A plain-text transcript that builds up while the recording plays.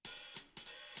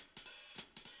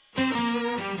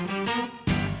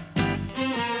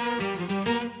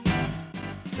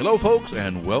Hello, folks,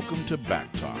 and welcome to Back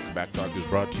Talk. Back Talk is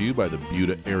brought to you by the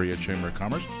Buda Area Chamber of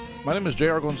Commerce. My name is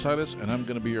J.R. Gonzalez, and I'm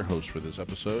going to be your host for this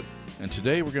episode. And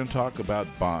today we're going to talk about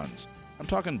bonds. I'm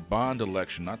talking bond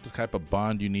election, not the type of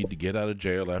bond you need to get out of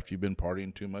jail after you've been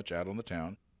partying too much out on the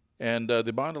town. And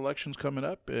the bond election's coming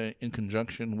up in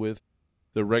conjunction with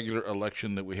the regular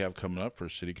election that we have coming up for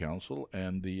City Council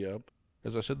and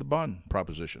as I said, the bond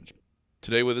propositions.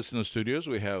 Today with us in the studios,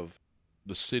 we have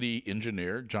the city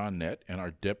engineer, John Nett, and our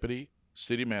deputy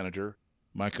city manager,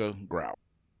 Micah Grau.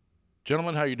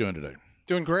 Gentlemen, how are you doing today?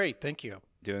 Doing great, thank you.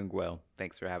 Doing well.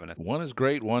 Thanks for having us. One is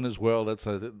great, one is well. That's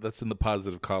in the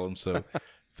positive column. So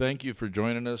thank you for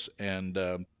joining us. And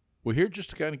we're here just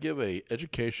to kind of give a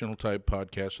educational type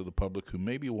podcast to the public who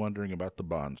may be wondering about the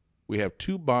bonds. We have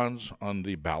two bonds on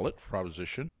the ballot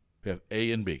proposition. We have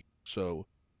A and B. So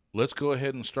let's go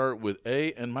ahead and start with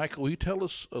A. And Michael, will you tell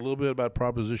us a little bit about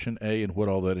Proposition A and what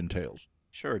all that entails?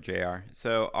 Sure, JR.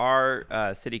 So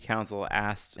our city council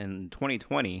asked in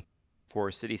 2020 for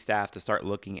city staff to start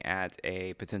looking at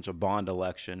a potential bond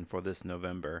election for this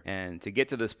November. And to get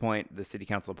to this point, the city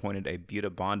council appointed a Buda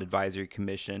Bond Advisory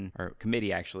Commission, or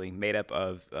committee actually, made up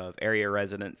of area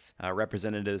residents,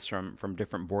 representatives from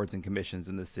different boards and commissions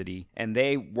in the city. And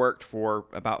they worked for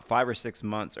about 5 or 6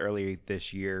 months earlier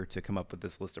this year to come up with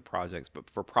this list of projects. But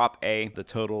for Prop A, the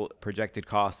total projected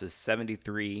cost is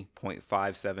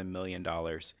 $73.57 million.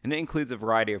 And it includes a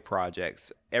variety of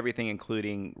projects, everything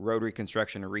including road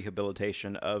reconstruction and rehabilitation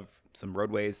of some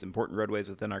roadways, important roadways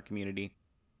within our community,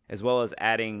 as well as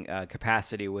adding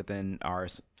capacity within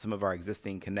some of our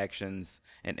existing connections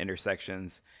and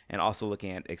intersections, and also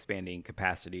looking at expanding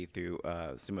capacity through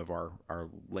some of our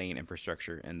lane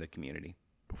infrastructure in the community.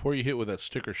 Before you hit with that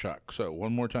sticker shock, so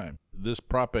one more time, this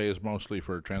Prop A is mostly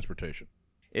for transportation.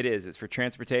 It is. It's for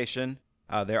transportation.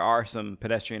 There are some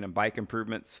pedestrian and bike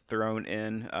improvements thrown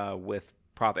in with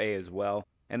Prop A as well.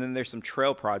 And then there's some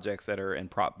trail projects that are in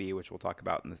Prop B, which we'll talk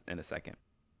about in a second.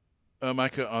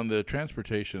 Micah, on the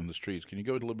transportation in the streets, can you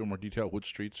go into a little bit more detail? Which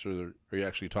streets are you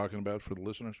actually talking about for the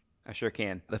listeners? I sure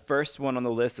can. The first one on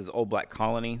the list is Old Black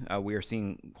Colony. We are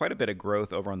seeing quite a bit of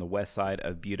growth over on the west side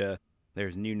of Buda.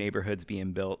 There's new neighborhoods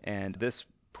being built, and this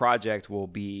project will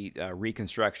be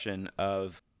reconstruction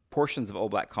of portions of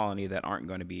Old Black Colony that aren't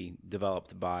going to be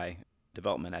developed by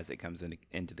development as it comes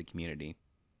into the community.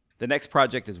 The next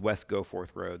project is West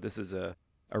Goforth Road. This is a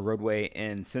roadway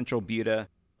in central Buda.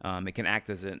 It can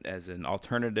act as an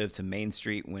alternative to Main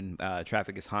Street when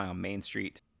traffic is high on Main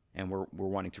Street, and we're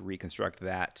wanting to reconstruct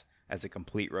that as a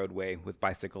complete roadway with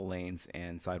bicycle lanes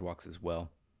and sidewalks as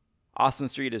well. Austin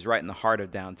Street is right in the heart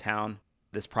of downtown.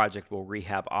 This project will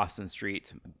rehab Austin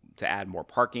Street to add more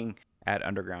parking, add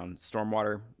underground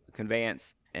stormwater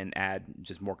conveyance, and add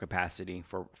just more capacity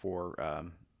for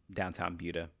downtown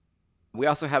Buda. We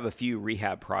also have a few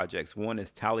rehab projects. One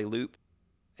is Tally Loop,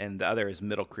 and the other is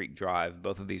Middle Creek Drive.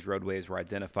 Both of these roadways were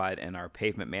identified in our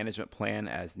pavement management plan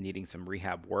as needing some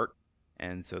rehab work,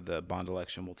 and so the bond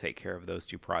election will take care of those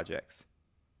two projects.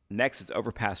 Next is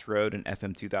Overpass Road and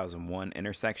FM 2001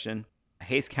 intersection.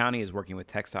 Hays County is working with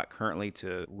TxDOT currently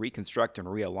to reconstruct and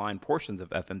realign portions of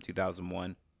FM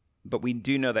 2001, but we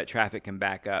do know that traffic can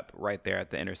back up right there at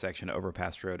the intersection of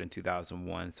Overpass Road in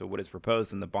 2001. So what is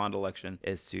proposed in the bond election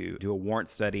is to do a warrant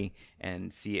study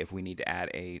and see if we need to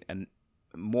add a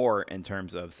more in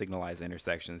terms of signalized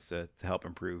intersections to help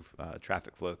improve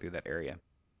traffic flow through that area.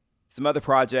 Some other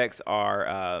projects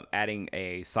are adding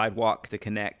a sidewalk to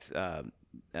connect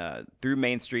through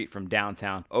Main Street from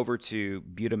downtown over to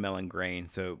Buda Mill and Grain.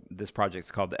 So this project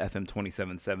is called the FM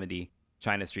 2770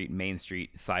 China Street Main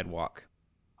Street Sidewalk.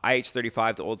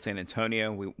 IH-35 to Old San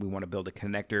Antonio, we want to build a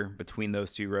connector between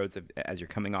those two roads as you're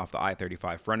coming off the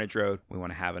I-35 frontage road. We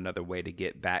want to have another way to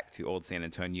get back to Old San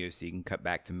Antonio so you can cut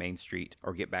back to Main Street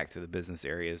or get back to the business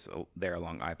areas there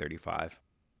along I-35.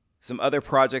 Some other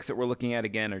projects that we're looking at,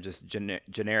 again, are just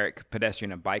generic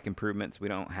pedestrian and bike improvements. We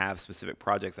don't have specific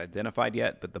projects identified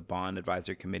yet, but the Bond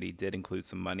Advisory Committee did include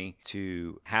some money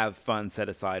to have funds set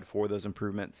aside for those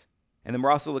improvements. And then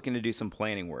we're also looking to do some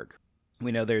planning work.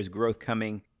 We know there's growth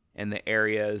coming in the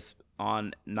areas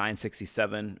on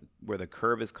 967 where the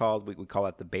curve is called. We call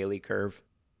it the Bailey curve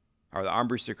or the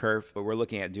Armbruster curve. But we're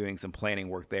looking at doing some planning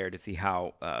work there to see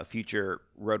how a future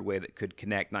roadway that could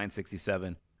connect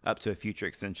 967 up to a future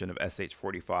extension of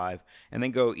SH45 and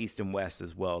then go east and west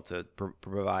as well to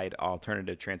provide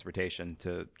alternative transportation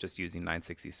to just using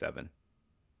 967.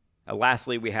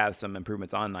 Lastly, we have some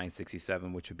improvements on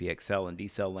 967, which would be accel and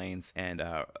decel lanes, and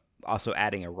also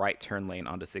adding a right turn lane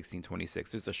onto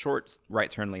 1626. There's a short right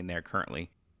turn lane there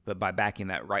currently, But by backing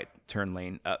that right turn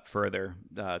lane up further,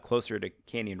 closer to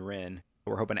Canyon Ren,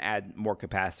 we're hoping to add more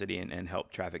capacity and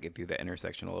help traffic get through that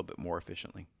intersection a little bit more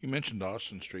efficiently. You mentioned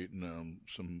Austin Street and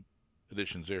some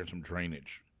additions there and some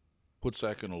drainage. What's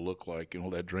that going to look like? And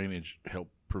will that drainage help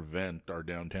prevent our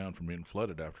downtown from being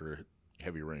flooded after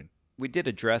heavy rain? We did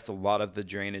address a lot of the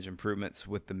drainage improvements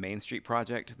with the Main Street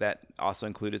project. That also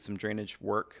included some drainage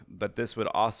work, but this would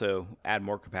also add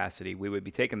more capacity. We would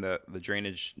be taking the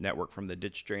drainage network from the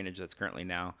ditch drainage that's currently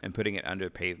now and putting it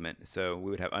under pavement. So we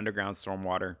would have underground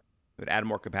stormwater. It would add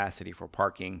more capacity for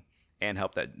parking and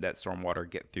help that stormwater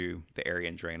get through the area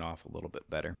and drain off a little bit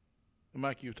better. And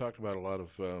Mike, you've talked about a lot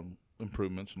of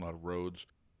improvements, a lot of roads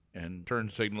and turn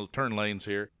signals, turn lanes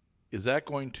here. Is that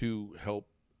going to help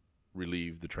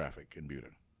relieve the traffic in Buda?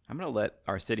 I'm going to let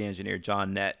our city engineer,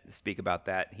 John Nett, speak about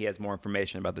that. He has more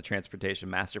information about the transportation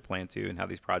master plan, too, and how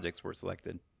these projects were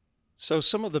selected. So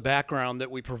some of the background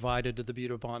that we provided to the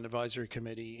Buda Bond Advisory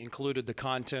Committee included the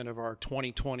content of our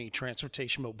 2020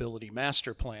 Transportation Mobility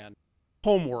Master Plan.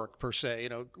 Homework, per se,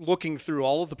 looking through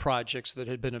all of the projects that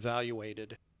had been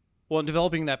evaluated. Well, in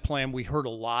developing that plan, we heard a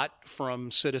lot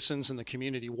from citizens in the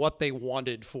community what they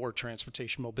wanted for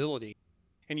transportation mobility.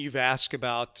 And you've asked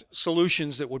about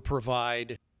solutions that would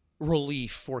provide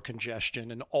relief for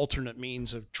congestion and alternate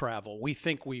means of travel. We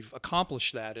think we've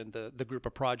accomplished that in the group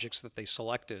of projects that they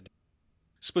selected.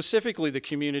 Specifically, the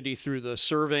community, through the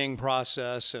surveying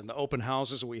process and the open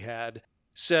houses we had,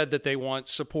 said that they want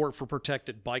support for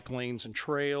protected bike lanes and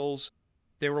trails.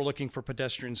 They were looking for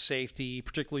pedestrian safety,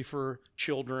 particularly for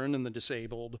children and the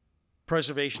disabled,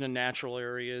 preservation of natural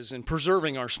areas, and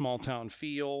preserving our small town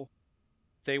feel.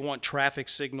 They want traffic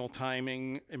signal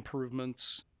timing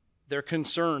improvements. They're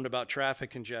concerned about traffic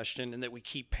congestion and that we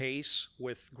keep pace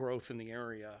with growth in the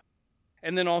area.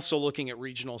 And then also looking at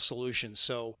regional solutions.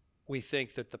 So we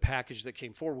think that the package that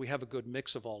came forward, we have a good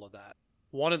mix of all of that.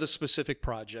 One of the specific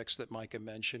projects that Micah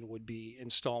mentioned would be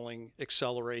installing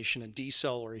acceleration and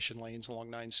deceleration lanes along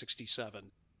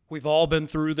 967. We've all been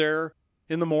through there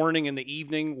in the morning and the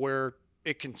evening where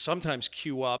it can sometimes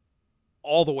queue up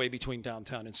all the way between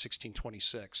downtown and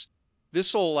 1626.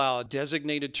 This will allow a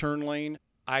designated turn lane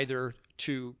either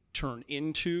to turn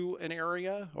into an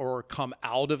area or come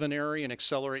out of an area and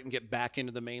accelerate and get back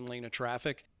into the main lane of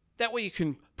traffic. That way you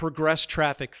can progress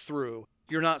traffic through.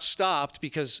 You're not stopped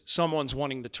because someone's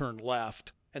wanting to turn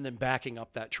left and then backing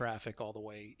up that traffic all the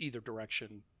way, either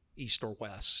direction, east or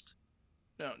west.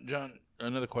 Now, John,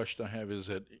 another question I have is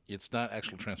that it's not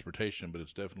actual transportation, but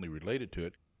it's definitely related to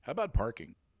it. How about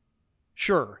parking?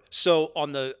 Sure. So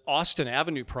on the Austin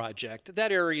Avenue project,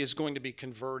 that area is going to be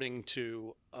converting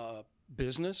to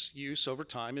business use over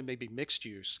time and maybe mixed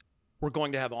use. We're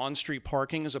going to have on-street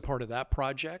parking as a part of that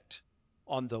project.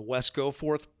 On the West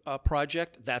Goforth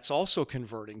project, that's also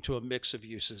converting to a mix of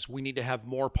uses. We need to have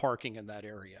more parking in that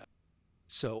area.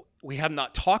 So we have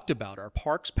not talked about our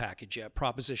parks package yet,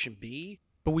 Proposition B,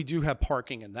 but we do have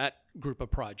parking in that group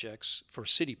of projects for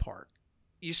City Park.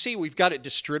 You see, we've got it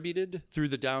distributed through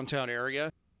the downtown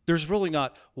area. There's really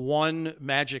not one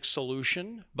magic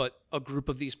solution, but a group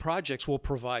of these projects will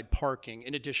provide parking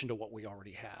in addition to what we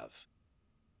already have.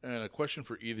 And a question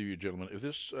for either of you gentlemen. If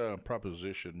this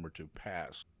proposition were to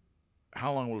pass,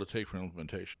 how long will it take for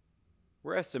implementation?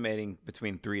 We're estimating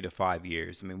between 3 to 5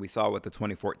 years. I mean, we saw with the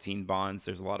 2014 bonds,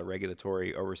 there's a lot of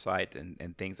regulatory oversight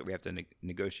and things that we have to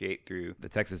negotiate through the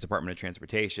Texas Department of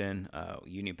Transportation,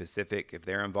 Union Pacific, if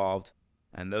they're involved.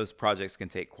 And those projects can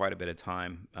take quite a bit of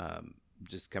time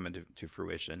just coming to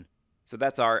fruition. So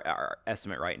that's our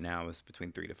estimate right now is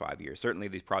between 3 to 5 years. Certainly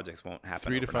these projects won't happen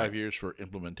 3 to overnight. 5 years for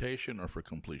implementation or for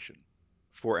completion?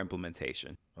 For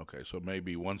implementation. Okay, so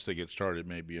maybe once they get started,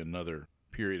 maybe another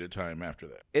period of time after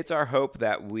that. It's our hope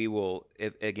that we will,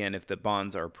 if the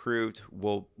bonds are approved,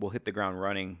 we'll hit the ground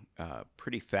running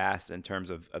pretty fast in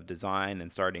terms of design and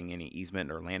starting any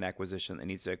easement or land acquisition that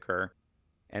needs to occur.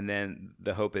 And then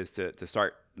the hope is to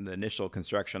start the initial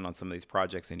construction on some of these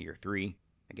projects in year 3.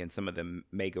 Again, some of them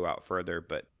may go out further,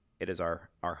 but it is our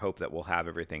hope that we'll have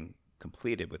everything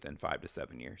completed within 5 to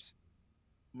 7 years.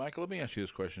 Michael, let me ask you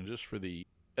this question just for the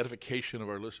edification of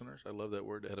our listeners. I love that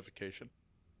word, edification.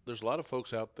 There's a lot of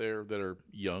folks out there that are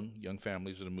young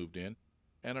families that have moved in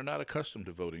and are not accustomed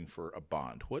to voting for a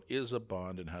bond. What is a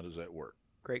bond and how does that work?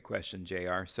 Great question,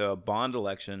 JR. So a bond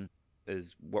election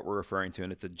is what we're referring to,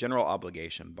 and it's a general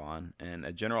obligation bond. And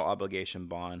a general obligation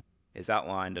bond is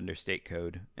outlined under state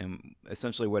code. And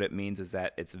essentially what it means is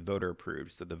that it's voter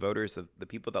approved. So the voters, of the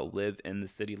people that live in the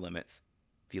city limits,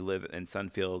 if you live in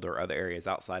Sunfield or other areas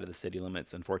outside of the city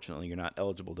limits, unfortunately, you're not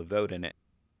eligible to vote in it.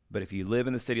 But if you live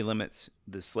in the city limits,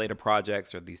 the slate of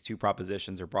projects or these 2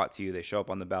 propositions are brought to you, they show up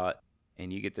on the ballot,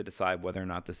 and you get to decide whether or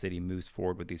not the city moves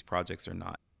forward with these projects or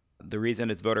not. The reason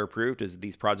it's voter approved is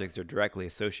these projects are directly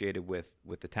associated with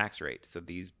the tax rate. So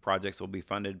these projects will be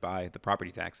funded by the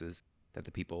property taxes that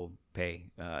the people pay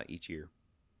each year.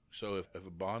 So if a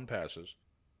bond passes,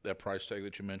 that price tag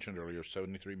that you mentioned earlier,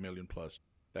 $73 million plus,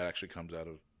 that actually comes out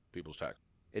of people's tax.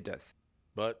 It does.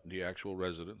 But the actual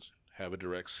residents have a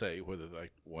direct say whether they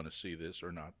want to see this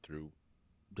or not through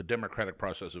the democratic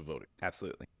process of voting.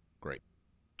 Absolutely. Great.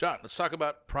 John, let's talk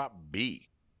about Prop B.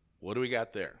 What do we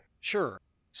got there? Sure.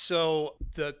 So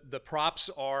the props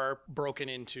are broken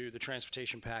into the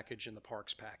transportation package and the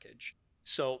parks package.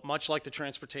 So much like the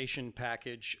transportation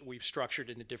package, we've structured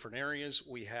into different areas.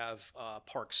 We have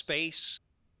park space,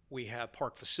 we have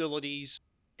park facilities,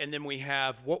 and then we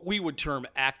have what we would term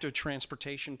active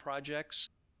transportation projects,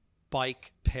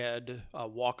 bike, ped,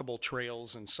 walkable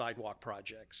trails, and sidewalk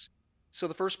projects. So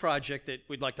the first project that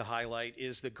we'd like to highlight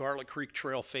is the Garlic Creek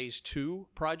Trail Phase 2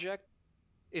 project.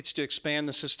 It's to expand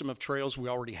the system of trails we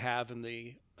already have in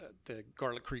the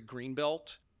Garlic Creek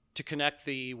Greenbelt to connect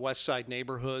the west side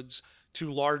neighborhoods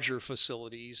to larger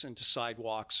facilities and to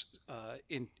sidewalks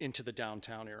into the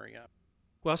downtown area.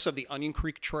 We also have the Onion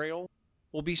Creek Trail.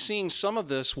 We'll be seeing some of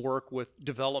this work with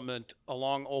development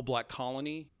along Old Black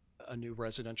Colony, a new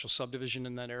residential subdivision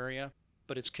in that area,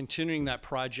 but it's continuing that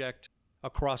project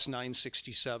across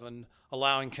 967,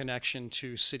 allowing connection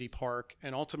to City Park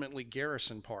and ultimately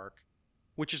Garrison Park,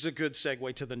 which is a good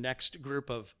segue to the next group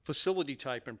of facility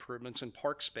type improvements in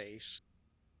park space.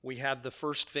 We have the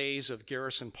first phase of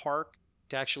Garrison Park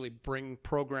to actually bring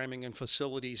programming and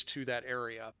facilities to that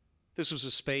area. This was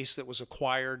a space that was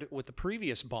acquired with the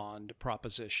previous bond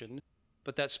proposition,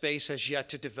 but that space has yet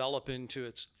to develop into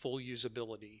its full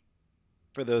usability.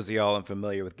 For those of y'all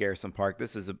unfamiliar with Garrison Park,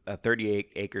 this is a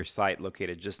 38-acre site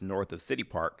located just north of City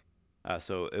Park.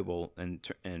 So it will,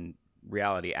 in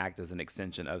reality, act as an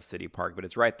extension of City Park, but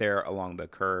it's right there along the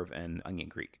curve and Onion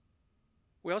Creek.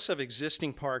 We also have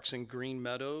existing parks in Green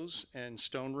Meadows and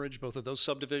Stone Ridge, both of those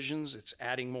subdivisions. It's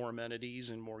adding more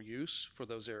amenities and more use for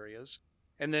those areas.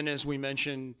 And then, as we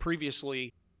mentioned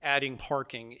previously, adding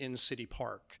parking in City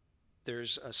Park.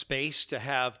 There's a space to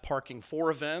have parking for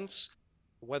events,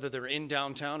 whether they're in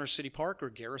downtown or City Park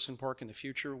or Garrison Park in the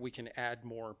future, we can add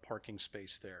more parking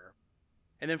space there.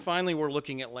 And then finally, we're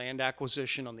looking at land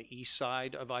acquisition on the east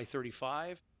side of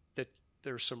I-35, that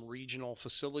there's some regional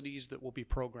facilities that will be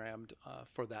programmed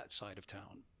for that side of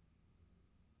town.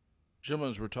 Gentlemen,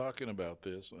 as we're talking about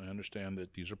this, I understand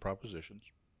that these are propositions,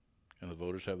 and the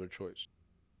voters have their choice.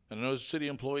 And I know as city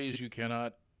employees, you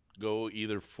cannot go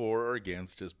either for or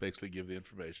against, just basically give the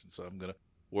information. So I'm going to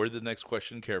word the next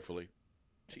question carefully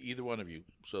to either one of you.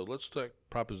 So let's take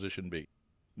Proposition B.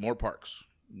 More parks,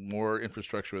 more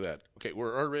infrastructure with that. Okay,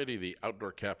 we're already the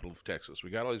outdoor capital of Texas. We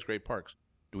got all these great parks.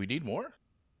 Do we need more?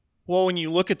 Well, when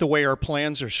you look at the way our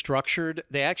plans are structured,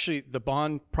 the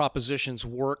bond propositions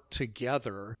work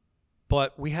together,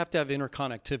 but we have to have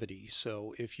interconnectivity.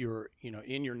 So if you're,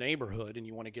 in your neighborhood and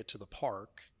you want to get to the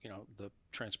park, the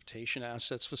transportation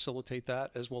assets facilitate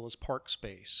that as well as park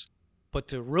space. But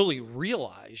to really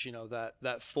realize,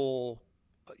 that full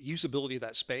usability of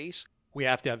that space, we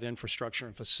have to have infrastructure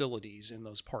and facilities in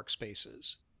those park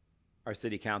spaces. Our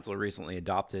city council recently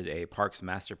adopted a Parks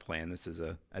Master Plan. This is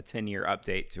a 10-year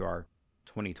update to our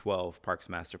 2012 Parks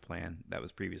Master Plan that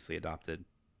was previously adopted.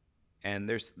 And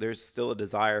there's still a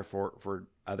desire for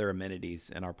other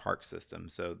amenities in our park system.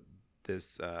 So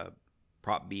this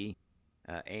Prop B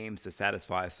aims to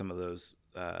satisfy some of those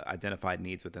identified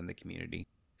needs within the community.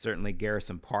 Certainly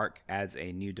Garrison Park adds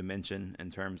a new dimension in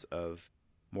terms of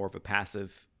more of a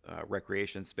passive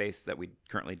recreation space that we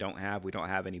currently don't have. We don't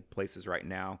have any places right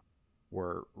now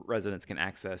where residents can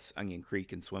access Onion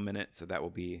Creek and swim in it. So that will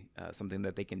be something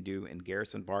that they can do in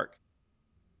Garrison Park.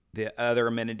 The other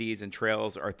amenities and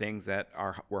trails are things that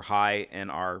were high in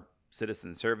our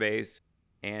citizen surveys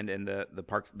and in the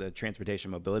parks, the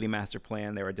Transportation Mobility Master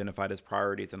Plan. They were identified as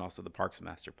priorities, and also the Parks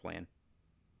Master Plan.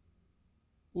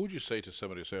 What would you say to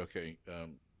somebody who say, okay,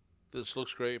 this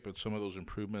looks great, but some of those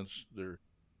improvements, they're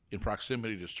in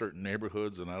proximity to certain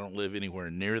neighborhoods, and I don't live anywhere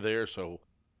near there, so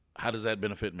how does that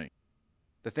benefit me?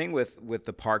 The thing with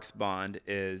the parks bond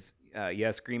is,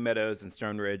 yes, Green Meadows and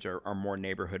Stone Ridge are more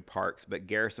neighborhood parks, but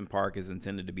Garrison Park is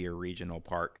intended to be a regional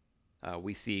park.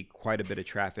 We see quite a bit of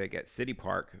traffic at City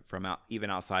Park from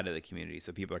even outside of the community.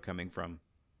 So people are coming from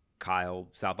Kyle,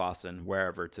 South Austin,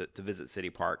 wherever to visit City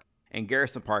Park. And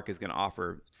Garrison Park is going to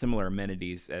offer similar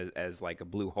amenities as like a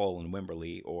Blue Hole in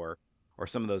Wimberley or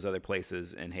some of those other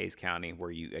places in Hays County where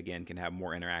you, again, can have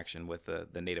more interaction with the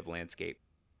native landscape.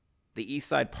 The East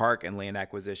Side Park and land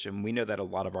acquisition, we know that a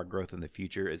lot of our growth in the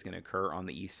future is going to occur on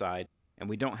the east side, and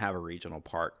we don't have a regional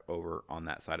park over on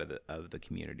that side of the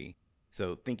community.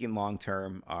 So thinking long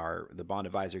term, the Bond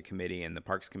Advisory Committee and the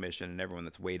Parks Commission and everyone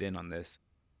that's weighed in on this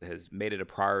has made it a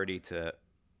priority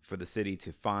for the city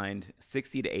to find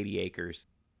 60 to 80 acres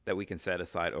that we can set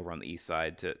aside over on the east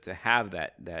side to have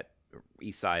that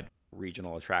east side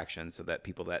regional attraction, so that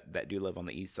people that do live on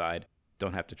the east side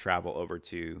don't have to travel over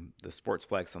to the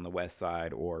Sportsplex on the west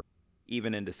side, or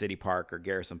even into City Park or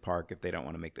Garrison Park if they don't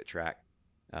want to make the trek.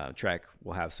 Trek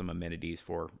will have some amenities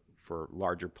for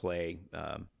larger play,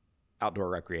 outdoor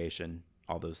recreation,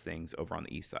 all those things over on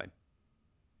the east side.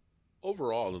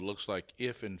 Overall, it looks like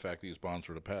if, in fact, these bonds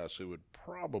were to pass, it would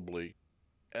probably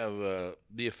have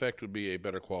the effect would be a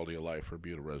better quality of life for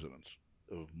Buda residents.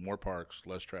 Of more parks,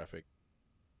 less traffic,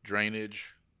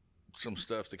 drainage, some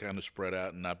stuff to kind of spread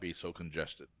out and not be so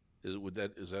congested.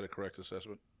 Is that a correct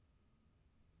assessment?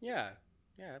 Yeah,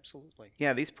 absolutely.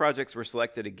 Yeah, these projects were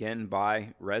selected again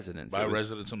by residents. By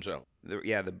residents themselves.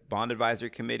 The Bond Advisory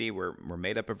Committee were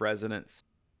made up of residents,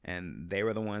 and they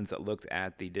were the ones that looked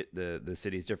at the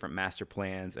city's different master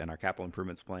plans and our capital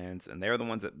improvements plans, and they're the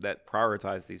ones that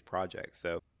prioritize these projects.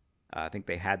 So I think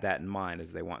they had that in mind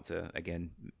as they want to,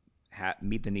 again,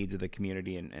 meet the needs of the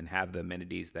community and have the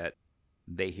amenities that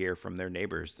they hear from their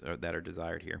neighbors that are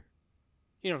desired here.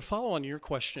 To follow on your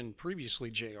question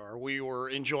previously, JR, we were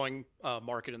enjoying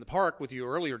Market in the Park with you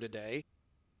earlier today,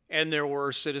 and there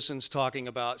were citizens talking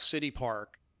about City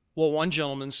Park. Well, one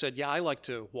gentleman said, yeah, I like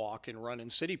to walk and run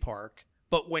in City Park.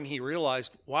 But when he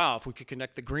realized, wow, if we could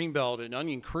connect the Greenbelt and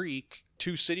Onion Creek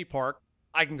to City Park,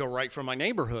 I can go right from my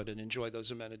neighborhood and enjoy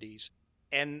those amenities.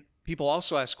 And people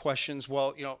also ask questions,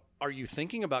 well, are you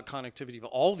thinking about connectivity of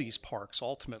all these parks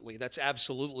ultimately? That's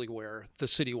absolutely where the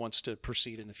city wants to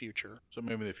proceed in the future. So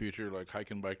maybe in the future, like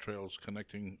hike and bike trails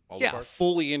connecting all the parks? Yeah,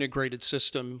 fully integrated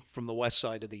system from the west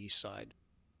side to the east side.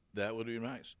 That would be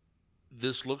nice.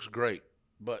 This looks great,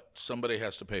 but somebody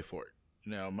has to pay for it.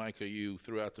 Now, Micah, you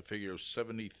threw out the figure of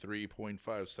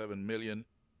 $73.57 million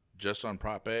just on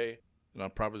Prop A. And on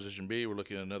Proposition B, we're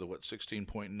looking at another,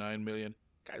 $16.9 million.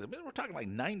 Guys, we're talking like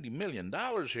 $90 million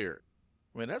here.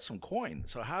 I mean, that's some coin.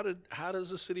 So how does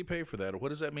the city pay for that? Or what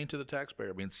does that mean to the taxpayer?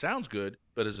 I mean, it sounds good,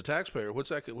 but as a taxpayer, what's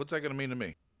that going to mean to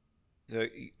me? So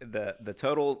the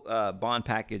total bond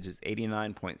package is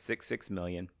 $89.66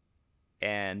 million.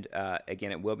 And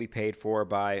again, it will be paid for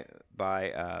by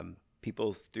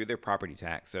people through their property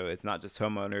tax. So it's not just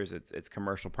homeowners, it's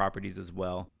commercial properties as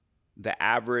well. The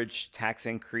average tax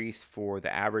increase for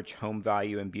the average home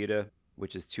value in Buda,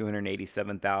 which is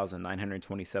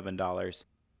 $287,927,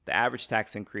 the average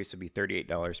tax increase would be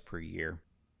 $38 per year.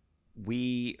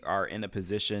 We are in a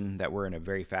position that we're in a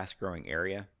very fast-growing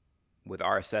area, with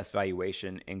our assessed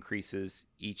valuation increases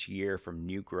each year from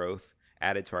new growth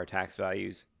added to our tax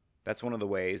values. That's one of the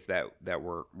ways that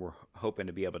we're hoping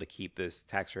to be able to keep this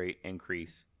tax rate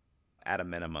increase at a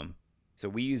minimum. So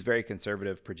we use very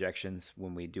conservative projections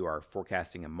when we do our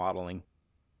forecasting and modeling.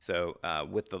 So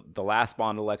with the last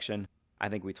bond election, I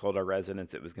think we told our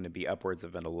residents it was going to be upwards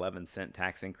of an 11-cent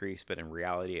tax increase, but in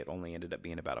reality, it only ended up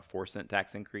being about a 4-cent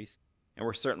tax increase. And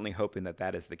we're certainly hoping that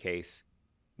that is the case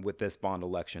with this bond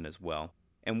election as well.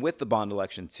 And with the bond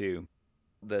election, too,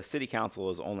 the city council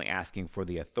is only asking for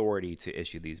the authority to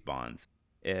issue these bonds.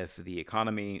 If the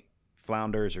economy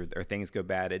flounders or things go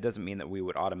bad, it doesn't mean that we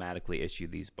would automatically issue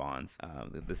these bonds.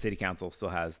 The city council still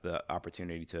has the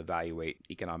opportunity to evaluate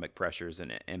economic pressures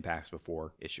and impacts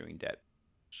before issuing debt.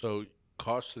 So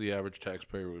cost to the average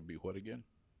taxpayer would be what again?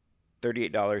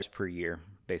 $38 per year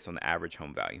based on the average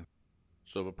home value.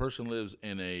 So if a person lives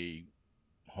in a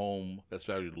home that's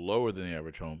valued lower than the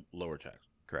average home, lower tax.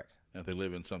 Correct. And if they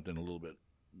live in something a little bit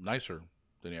nicer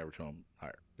than the average home,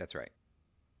 higher. That's right.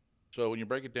 So when you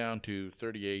break it down to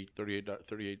 $38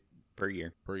 per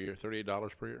year,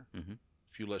 $38 per year, mm-hmm. A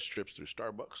few less trips through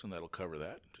Starbucks, and that'll cover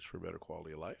that just for better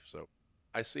quality of life. So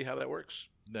I see how that works.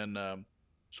 Then,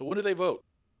 so when do they vote?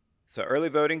 So early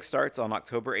voting starts on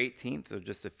October 18th, so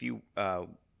just a few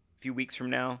weeks from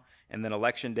now, and then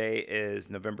Election Day is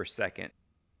November 2nd.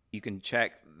 You can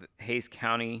check Hays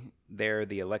County, they're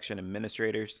the election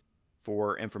administrators,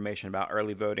 for information about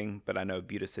early voting, but I know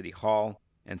Buda City Hall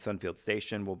and Sunfield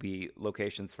Station will be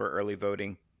locations for early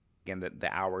voting. Again, the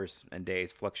hours and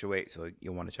days fluctuate, so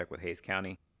you'll want to check with Hays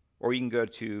County. Or you can go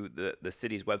to the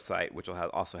city's website, which will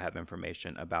also have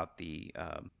information about the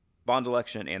bond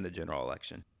election and the general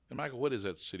election. And Michael, what is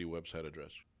that city website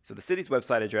address? So the city's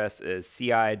website address is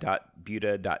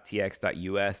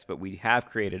ci.buda.tx.us, but we have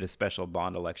created a special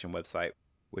bond election website,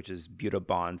 which is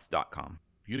butabonds.com.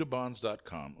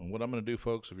 butabonds.com. And what I'm going to do,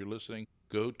 folks, if you're listening,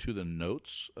 go to the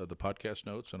notes, the podcast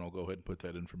notes, and I'll go ahead and put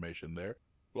that information there.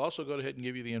 We'll also go ahead and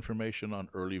give you the information on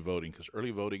early voting, because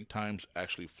early voting times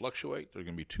actually fluctuate. There are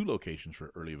going to be 2 locations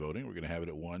for early voting. We're going to have it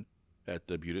at one at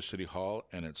the Buda City Hall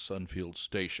and at Sunfield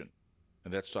Station.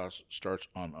 And that starts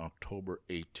on October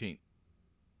 18th.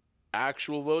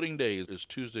 Actual voting day is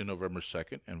Tuesday, November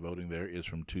 2nd, and voting there is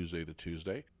from Tuesday to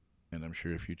Tuesday. And I'm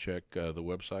sure if you check the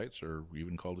websites or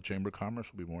even call the Chamber of Commerce,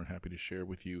 we'll be more than happy to share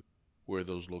with you where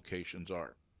those locations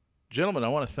are. Gentlemen, I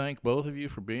want to thank both of you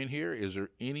for being here. Is there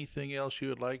anything else you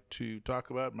would like to talk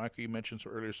about? Michael, you mentioned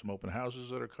earlier some open houses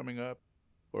that are coming up.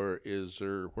 Or is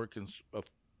there where can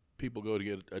people go to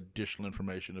get additional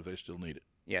information if they still need it?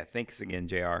 Yeah, thanks again,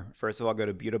 JR. First of all, go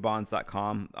to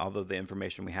butabonds.com. All of the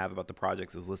information we have about the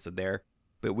projects is listed there.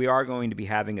 But we are going to be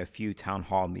having a few town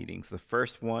hall meetings. The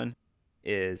first one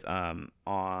is on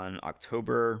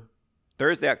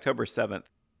Thursday, October 7th.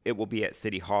 It will be at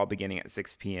City Hall beginning at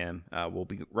 6 p.m. We'll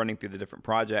be running through the different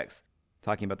projects,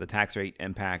 talking about the tax rate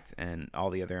impact and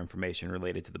all the other information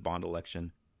related to the bond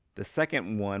election. The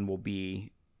second one will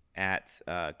be at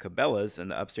Cabela's in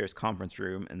the upstairs conference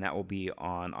room, and that will be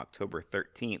on October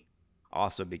 13th,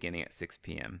 also beginning at 6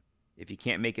 p.m. If you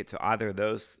can't make it to either of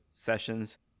those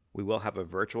sessions, we will have a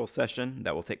virtual session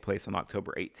that will take place on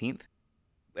October 18th.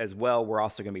 As well, we're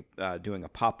also going to be doing a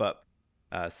pop-up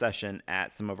session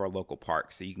at some of our local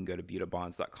parks. So you can go to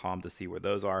butabonds.com to see where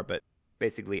those are. But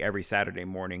basically every Saturday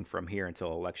morning from here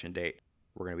until election date,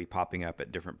 we're going to be popping up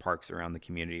at different parks around the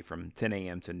community from 10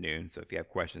 a.m. to noon. So if you have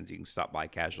questions, you can stop by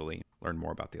casually and learn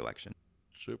more about the election.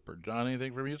 Super. John,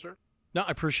 anything from you, sir? No,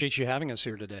 I appreciate you having us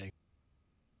here today.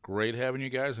 Great having you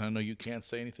guys. I know you can't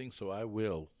say anything, so I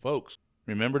will. Folks,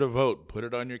 remember to vote. Put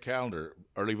it on your calendar.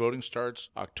 Early voting starts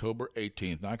October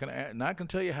 18th. Not gonna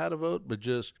tell you how to vote, but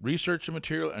just research the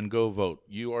material and go vote.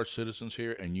 You are citizens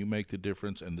here, and you make the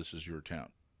difference, and this is your town.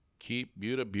 Keep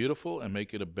Buda beautiful and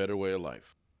make it a better way of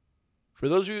life. For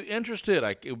those of you interested,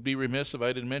 it would be remiss if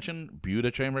I didn't mention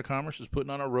Buda Chamber of Commerce is putting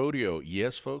on a rodeo.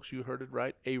 Yes, folks, you heard it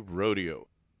right, a rodeo.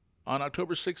 On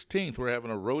October 16th, we're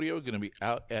having a rodeo. Going to be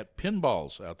out at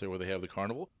Pinballs, out there where they have the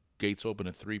carnival. Gates open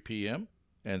at 3 p.m.,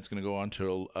 and it's going to go on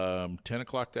till 10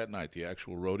 o'clock that night. The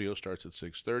actual rodeo starts at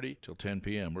 6:30 till 10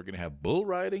 p.m. We're going to have bull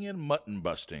riding and mutton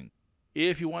busting.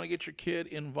 If you want to get your kid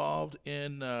involved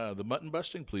in the mutton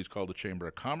busting, please call the Chamber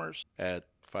of Commerce at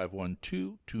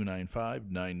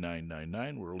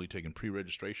 512-295-9999. We're only taking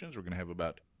pre-registrations. We're going to have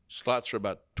slots for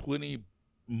about 20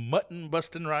 mutton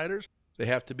busting riders. They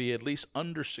have to be at least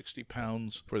under 60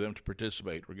 pounds for them to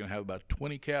participate. We're going to have about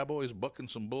 20 cowboys bucking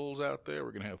some bulls out there.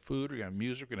 We're going to have food. We're going to have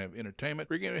music. We're going to have entertainment.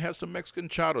 We're going to have some Mexican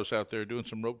chatos out there doing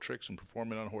some rope tricks and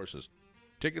performing on horses.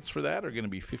 Tickets for that are going to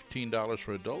be $15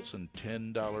 for adults and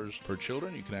 $10 for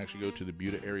children. You can actually go to the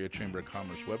Buda Area Chamber of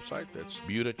Commerce website. That's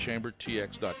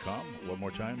ButaChamberTX.com. One more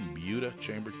time,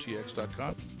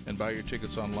 ButaChamberTX.com. And buy your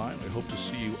tickets online. I hope to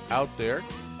see you out there.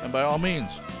 And by all means,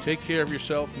 take care of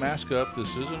yourself, mask up,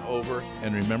 this isn't over,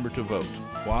 and remember to vote.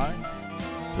 Why?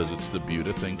 Because it's the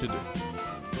Buda thing to do.